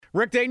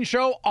Rick Dayton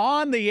Show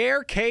on the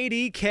air,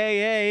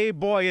 KDKA.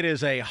 Boy, it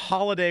is a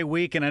holiday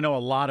week, and I know a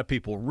lot of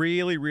people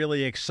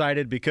really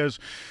excited because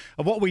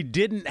of what we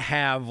didn't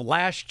have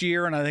last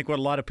year, and I think what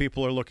a lot of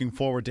people are looking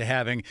forward to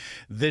having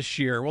this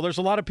year. Well, there's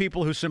a lot of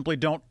people who simply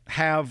don't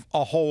have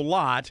a whole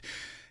lot,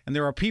 and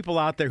there are people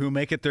out there who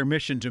make it their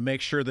mission to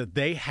make sure that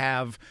they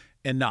have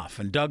enough.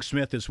 And Doug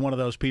Smith is one of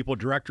those people,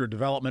 Director of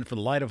Development for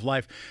the Light of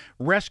Life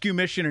Rescue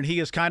Mission, and he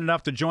is kind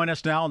enough to join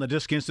us now on the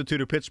Disc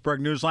Institute of Pittsburgh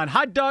Newsline.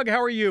 Hi, Doug.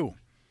 How are you?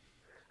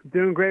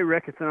 Doing great,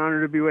 Rick. It's an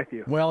honor to be with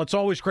you. Well, it's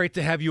always great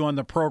to have you on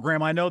the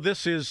program. I know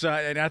this is,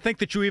 and I think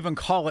that you even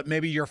call it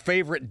maybe your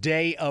favorite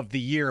day of the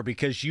year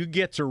because you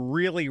get to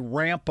really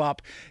ramp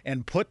up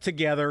and put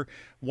together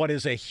what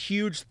is a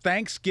huge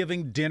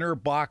Thanksgiving dinner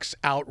box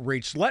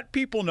outreach. Let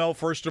people know,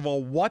 first of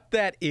all, what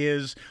that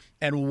is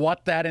and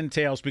what that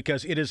entails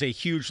because it is a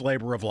huge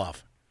labor of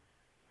love.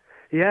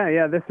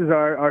 Yeah. This is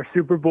our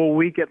Super Bowl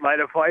week at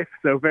Light of Life,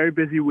 so very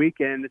busy week.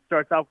 And it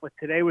starts off with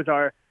today was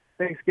our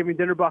Thanksgiving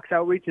dinner box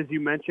outreach, as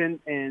you mentioned,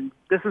 and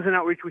this was an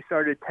outreach we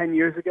started 10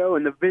 years ago,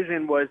 and the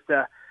vision was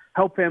to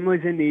help families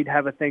in need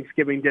have a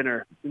Thanksgiving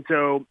dinner. And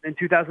so in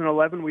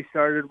 2011, we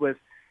started with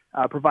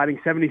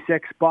providing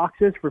 76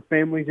 boxes for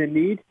families in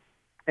need,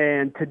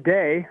 and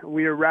today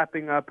we are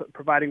wrapping up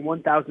providing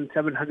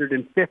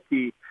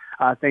 1,750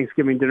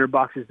 Thanksgiving dinner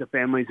boxes to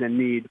families in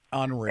need.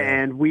 Unreal.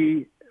 And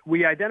we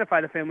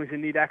identify the families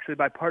in need actually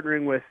by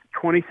partnering with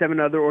 27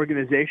 other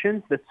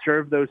organizations that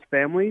serve those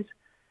families.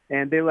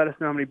 And they let us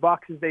know how many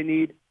boxes they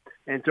need.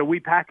 And so we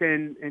pack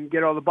in and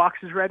get all the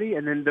boxes ready,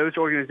 and then those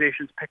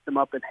organizations pick them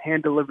up and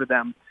hand-deliver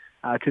them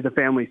to the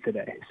families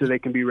today so they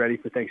can be ready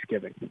for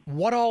Thanksgiving.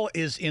 What all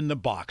is in the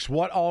box?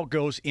 What all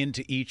goes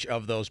into each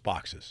of those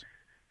boxes?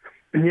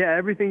 Yeah,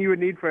 everything you would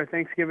need for a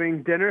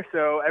Thanksgiving dinner.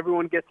 So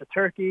everyone gets a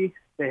turkey.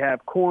 They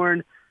have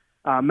corn,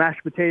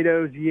 mashed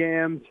potatoes,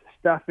 yams,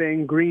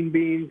 stuffing, green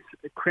beans,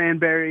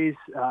 cranberries,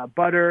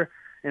 butter,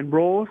 and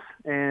rolls,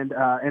 and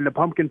the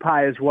pumpkin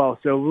pie as well.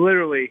 So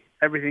literally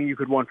everything you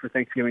could want for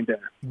Thanksgiving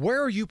dinner.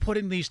 Where are you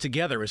putting these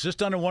together? Is this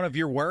done in one of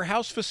your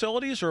warehouse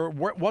facilities, or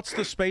what's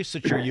the space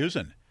that you're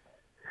using?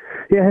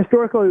 Yeah,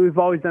 historically we've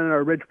always done it in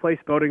our Ridge Place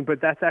building,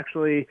 but that's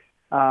actually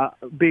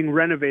being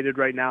renovated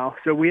right now.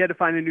 So we had to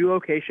find a new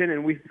location,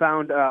 and we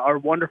found our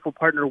wonderful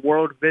partner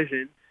World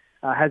Vision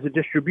has a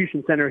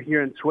distribution center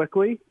here in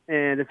Sewickley,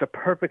 and it's a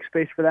perfect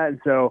space for that. And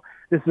so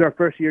this is our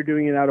first year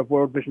doing it out of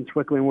World Vision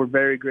Sewickley, and we're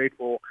very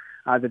grateful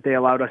that they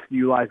allowed us to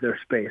utilize their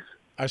space.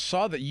 I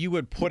saw that you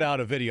would put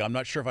out a video. I'm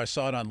not sure if I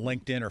saw it on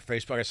LinkedIn or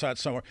Facebook. I saw it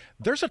somewhere.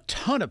 There's a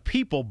ton of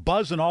people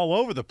buzzing all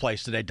over the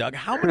place today, Doug.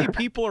 How many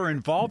people are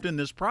involved in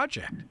this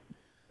project?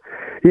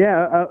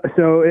 Yeah,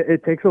 so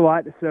it takes a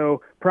lot.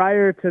 So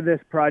prior to this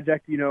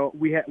project,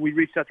 we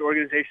reached out to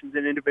organizations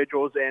and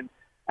individuals and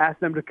asked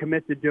them to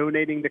commit to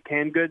donating the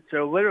canned goods.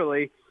 So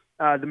literally,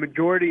 the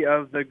majority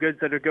of the goods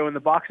that are going in the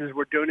boxes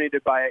were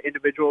donated by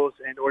individuals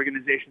and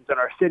organizations in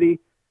our city.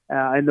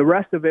 And the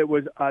rest of it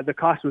was the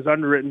cost was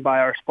underwritten by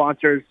our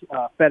sponsors,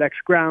 FedEx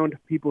Ground,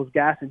 People's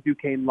Gas, and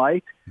Duquesne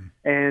Light.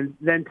 And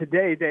then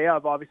today, day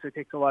of, obviously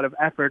takes a lot of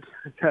effort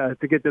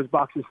to get those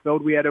boxes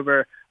filled. We had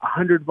over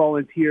 100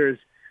 volunteers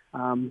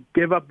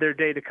give up their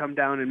day to come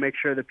down and make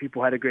sure that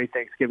people had a great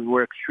Thanksgiving.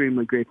 We're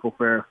extremely grateful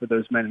for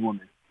those men and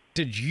women.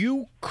 Did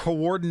you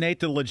coordinate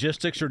the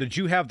logistics, or did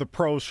you have the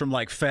pros from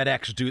like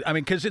FedEx do? I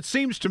mean, because it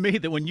seems to me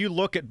that when you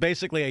look at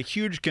basically a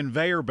huge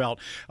conveyor belt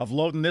of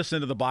loading this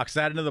into the box,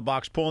 that into the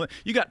box, pulling it,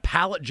 you got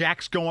pallet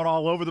jacks going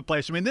all over the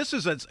place. I mean, this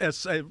is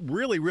a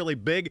really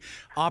big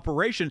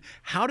operation.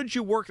 How did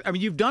you work? I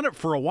mean, you've done it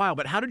for a while,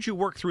 but how did you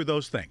work through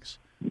those things?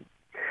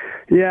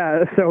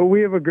 Yeah, so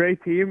we have a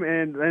great team,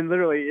 and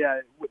literally,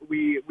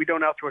 we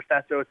don't outsource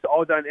that, so it's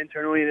all done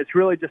internally, and it's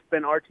really just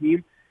been our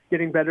team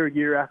getting better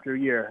year after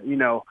year.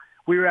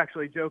 We were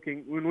actually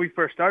joking when we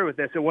first started with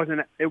this.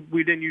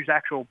 We didn't use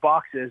actual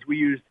boxes. We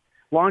used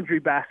laundry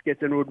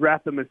baskets and would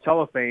wrap them in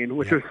cellophane,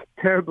 which was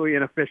terribly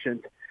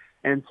inefficient.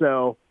 And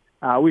so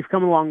we've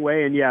come a long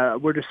way. And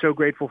we're just so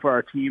grateful for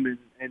our team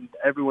and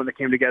everyone that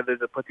came together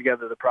to put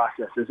together the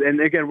processes. And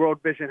again, World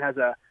Vision has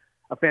a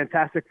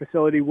fantastic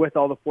facility with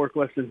all the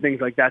forklifts and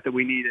things like that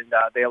we need, and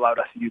they allowed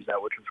us to use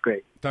that, which was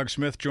great. Doug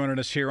Smith joining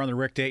us here on the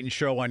Rick Dayton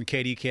Show on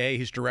KDKA.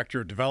 He's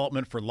Director of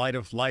Development for Light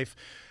of Life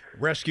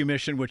Rescue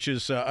Mission, which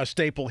is a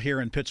staple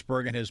here in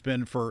Pittsburgh and has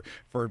been for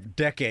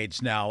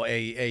decades now,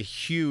 a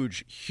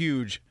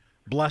huge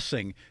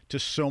blessing to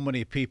so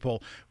many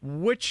people.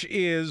 Which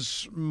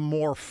is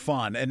more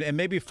fun? And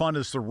maybe fun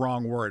is the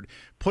wrong word.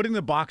 Putting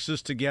the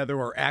boxes together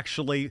or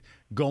actually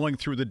going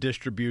through the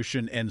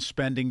distribution and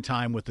spending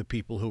time with the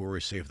people who will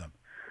receive them?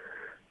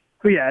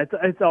 Yeah,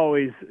 it's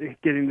always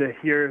getting to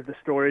hear the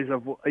stories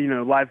of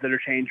lives that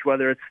are changed,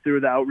 whether it's through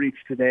the outreach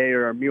today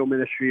or our meal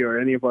ministry or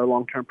any of our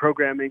long-term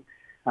programming.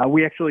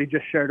 We actually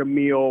just shared a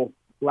meal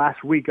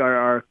last week.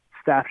 Our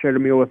staff shared a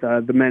meal with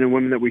the men and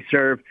women that we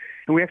serve,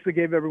 and we actually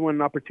gave everyone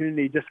an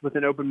opportunity just with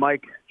an open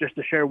mic just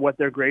to share what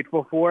they're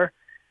grateful for.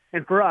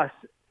 And for us,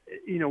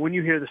 when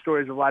you hear the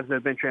stories of lives that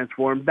have been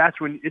transformed, that's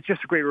when it's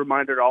just a great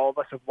reminder to all of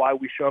us of why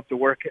we show up to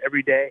work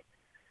every day.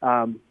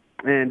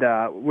 and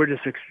we're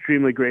just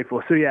extremely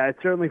grateful. So yeah, it's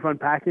certainly fun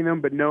packing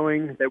them, but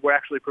knowing that we're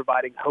actually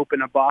providing hope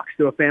in a box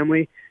to a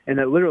family, and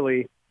that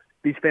literally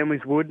these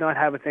families would not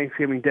have a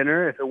Thanksgiving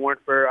dinner if it weren't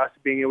for us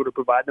being able to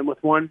provide them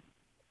with one.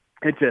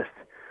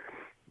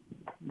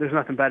 There's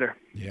nothing better.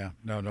 Yeah,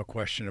 no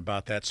question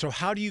about that. So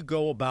how do you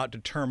go about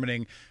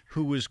determining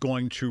who is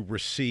going to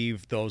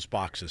receive those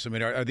boxes? I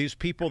mean, are these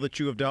people that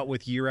you have dealt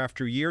with year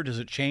after year? Does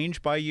it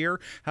change by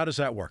year? How does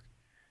that work?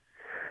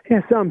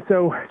 Yeah, some.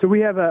 So we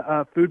have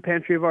a food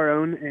pantry of our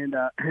own and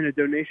a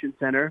donation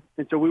center.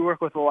 And so we work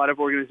with a lot of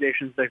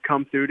organizations that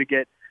come through to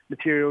get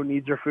material,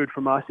 needs, or food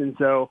from us. And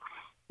so,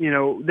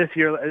 this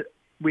year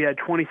we had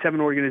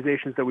 27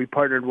 organizations that we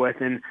partnered with.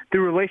 And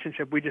through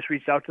relationship, we just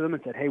reached out to them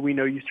and said, hey, we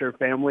know you serve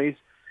families.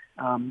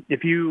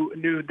 If you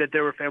knew that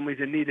there were families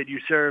in need that you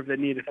serve that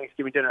need a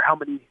Thanksgiving dinner, how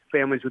many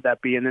families would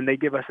that be? And then they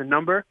give us a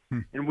number,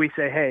 and we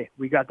say, hey,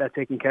 we got that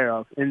taken care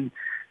of. And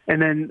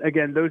then,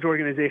 again, those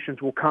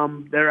organizations will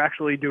come. They're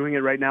actually doing it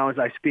right now as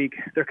I speak.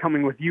 They're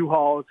coming with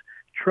U-Hauls,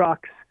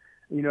 trucks,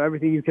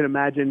 everything you can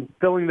imagine,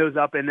 filling those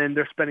up, and then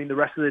they're spending the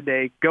rest of the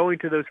day going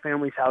to those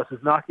families' houses,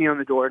 knocking on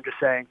the door and just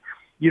saying,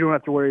 you don't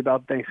have to worry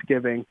about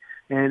Thanksgiving.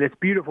 And it's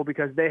beautiful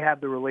because they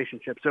have the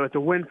relationship. So it's a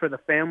win for the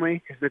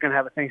family because they're going to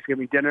have a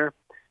Thanksgiving dinner.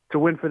 It's a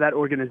win for that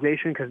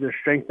organization because they're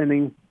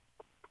strengthening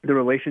the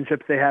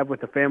relationships they have with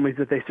the families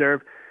that they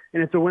serve.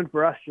 And it's a win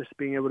for us just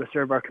being able to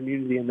serve our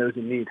community and those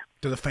in need.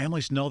 Do the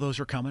families know those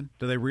are coming?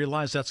 Do they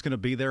realize that's going to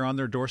be there on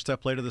their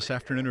doorstep later this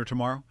afternoon or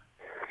tomorrow?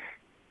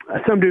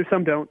 Some do,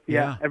 some don't.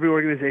 Yeah. Every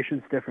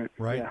organization's different.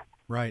 Right, yeah.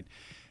 Right.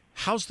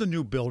 How's the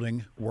new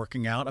building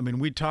working out? I mean,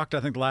 we talked, I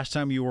think, the last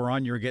time you were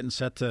on, you were getting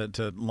set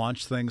to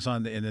launch things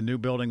in the new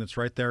building that's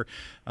right there,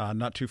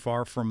 not too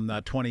far from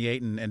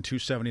 28 and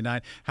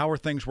 279. How are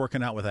things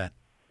working out with that?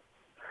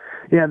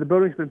 Yeah, the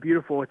building's been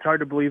beautiful. It's hard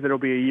to believe it'll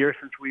be a year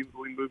since we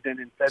moved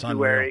in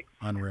February. It's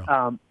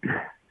unreal.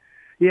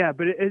 Yeah,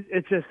 but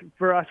it's just,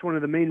 for us, one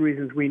of the main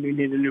reasons we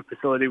needed a new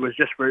facility was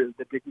just for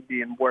the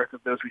dignity and worth of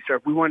those we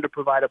serve. We wanted to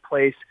provide a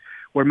place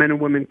where men and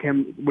women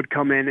would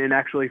come in and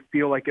actually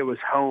feel like it was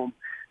home,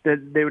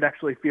 that they would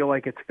actually feel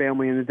like it's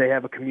family and that they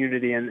have a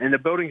community. And the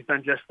building's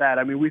done just that.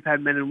 I mean, we've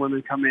had men and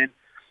women come in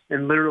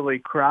and literally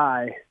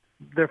cry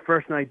their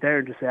first night there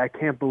and just say, I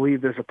can't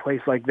believe there's a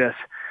place like this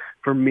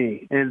for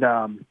me. And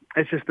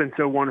it's just been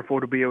so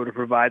wonderful to be able to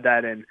provide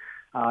that. And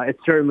it's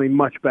certainly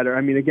much better.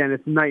 I mean, again,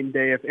 it's night and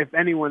day. If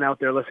anyone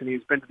out there listening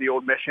who's been to the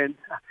old Mission,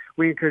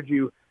 we encourage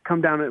you, come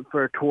down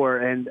for a tour,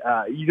 and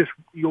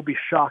you'll be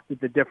shocked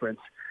at the difference.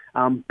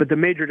 But the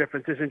major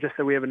difference isn't just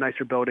that we have a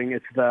nicer building.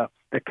 It's the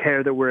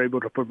care that we're able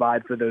to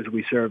provide for those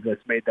we serve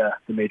that's made the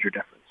major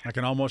difference. I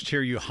can almost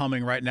hear you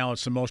humming right now.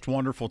 It's the most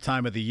wonderful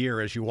time of the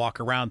year as you walk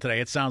around today.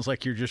 It sounds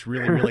like you're just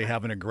really, really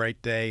having a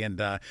great day.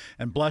 And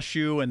bless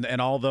you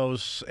and all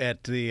those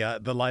at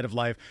the Light of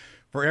Life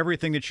for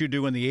everything that you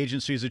do and the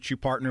agencies that you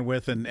partner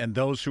with and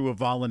those who have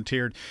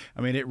volunteered.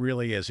 I mean, it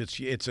really is.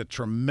 It's a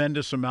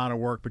tremendous amount of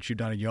work, but you've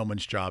done a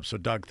yeoman's job. So,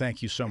 Doug,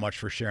 thank you so much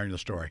for sharing the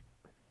story.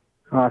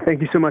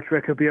 Thank you so much,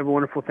 Rick. Hope you have a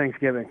wonderful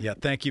Thanksgiving. Yeah,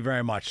 thank you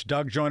very much.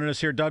 Doug joining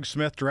us here. Doug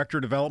Smith, Director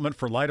of Development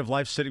for Light of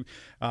Life City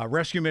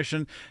Rescue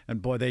Mission.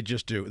 And boy, they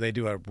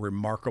do a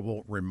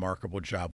remarkable, remarkable job.